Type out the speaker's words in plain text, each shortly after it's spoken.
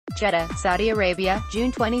Jeddah, Saudi Arabia,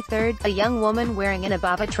 June 23. A young woman wearing an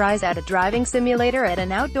abaya tries out a driving simulator at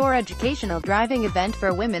an outdoor educational driving event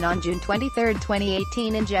for women on June 23,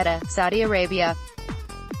 2018 in Jeddah, Saudi Arabia.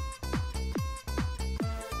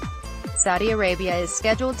 Saudi Arabia is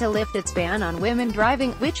scheduled to lift its ban on women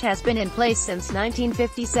driving, which has been in place since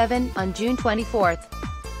 1957, on June 24.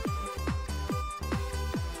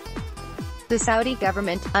 The Saudi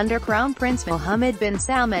government, under Crown Prince Mohammed bin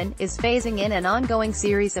Salman, is phasing in an ongoing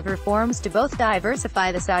series of reforms to both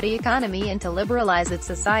diversify the Saudi economy and to liberalize its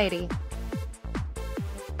society.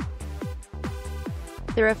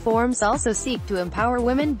 The reforms also seek to empower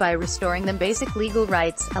women by restoring them basic legal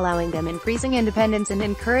rights, allowing them increasing independence and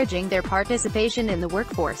encouraging their participation in the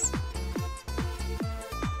workforce.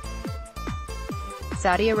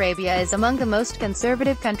 Saudi Arabia is among the most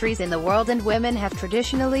conservative countries in the world, and women have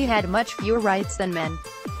traditionally had much fewer rights than men.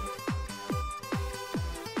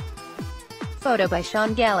 Photo by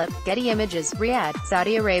Sean Gallup, Getty Images, Riyadh,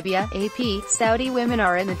 Saudi Arabia, AP. Saudi women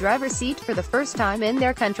are in the driver's seat for the first time in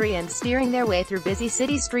their country and steering their way through busy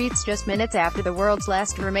city streets just minutes after the world's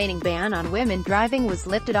last remaining ban on women driving was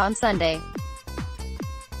lifted on Sunday.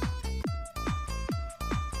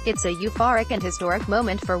 It's a euphoric and historic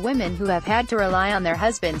moment for women who have had to rely on their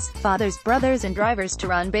husbands, fathers, brothers and drivers to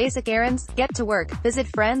run basic errands, get to work, visit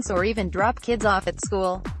friends or even drop kids off at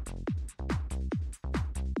school.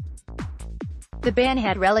 The ban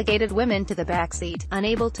had relegated women to the backseat,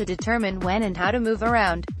 unable to determine when and how to move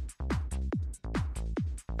around.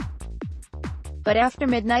 But after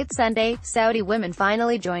midnight Sunday, Saudi women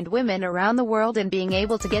finally joined women around the world in being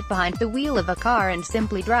able to get behind the wheel of a car and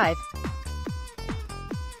simply drive.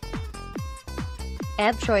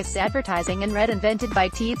 Ad choice advertising and red invented by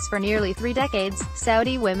Teats for nearly 3 decades,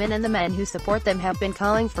 Saudi women and the men who support them have been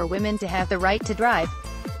calling for women to have the right to drive.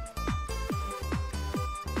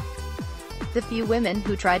 The few women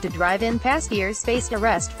who tried to drive in past years faced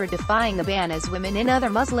arrest for defying the ban, as women in other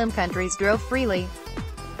Muslim countries drove freely.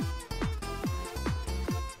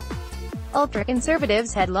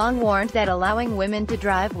 Ultra-conservatives had long warned that allowing women to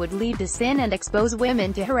drive would lead to sin and expose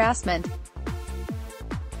women to harassment.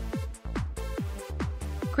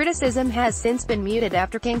 Criticism has since been muted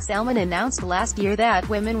after King Salman announced last year that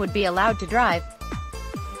women would be allowed to drive.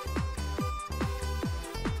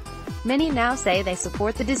 Many now say they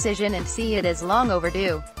support the decision and see it as long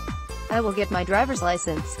overdue. I will get my driver's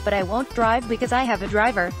license, but I won't drive because I have a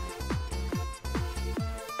driver.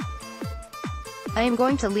 I am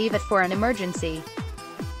going to leave it for an emergency.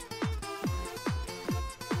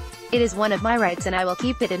 It is one of my rights and I will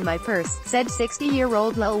keep it in my purse, said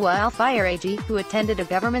 60-year-old Lulwa Al-Fayaraji, who attended a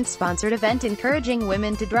government-sponsored event encouraging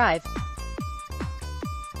women to drive.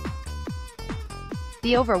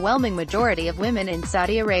 The overwhelming majority of women in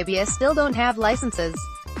Saudi Arabia still don't have licenses.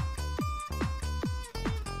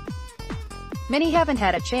 Many haven't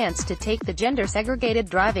had a chance to take the gender-segregated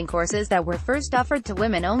driving courses that were first offered to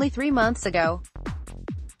women only 3 months ago.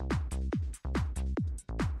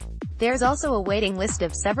 There's also a waiting list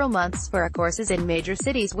of several months for courses in major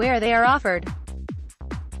cities where they are offered.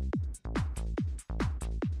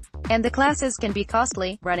 And the classes can be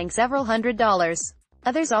costly, running several $100s.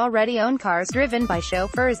 Others already own cars driven by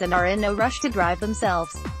chauffeurs and are in no rush to drive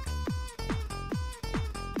themselves.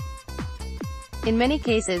 In many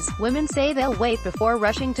cases, women say they'll wait before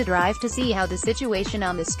rushing to drive to see how the situation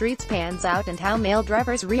on the streets pans out and how male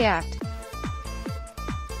drivers react.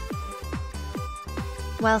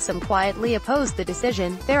 While some quietly oppose the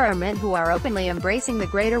decision, there are men who are openly embracing the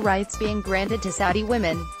greater rights being granted to Saudi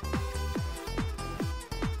women.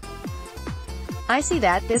 I see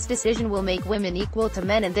that this decision will make women equal to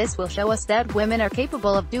men, and this will show us that women are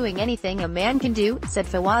capable of doing anything a man can do, said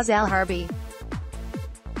Fawaz Al-Harbi.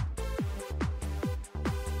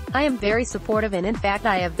 I am very supportive, and in fact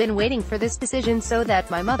I have been waiting for this decision so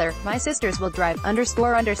that my mother, my sisters will drive,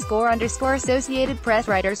 _____. Associated Press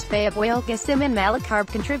writers Fayab Oil Gassim and Malik Harb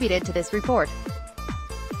contributed to this report.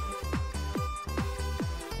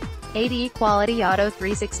 AD Quality Auto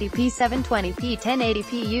 360p 720p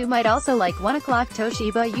 1080p. You might also like 1 o'clock.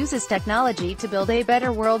 Toshiba uses technology to build a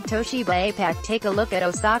better world. Toshiba APAC. Take a look at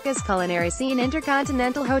Osaka's culinary scene.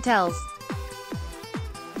 Intercontinental hotels.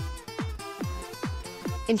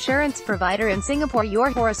 Insurance provider in Singapore. Your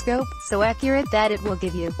horoscope, so accurate that it will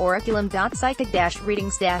give you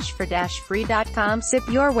oraculum.psychic-readings-for-free.com. Sip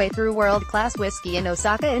your way through world-class whiskey in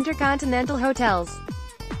Osaka Intercontinental Hotels.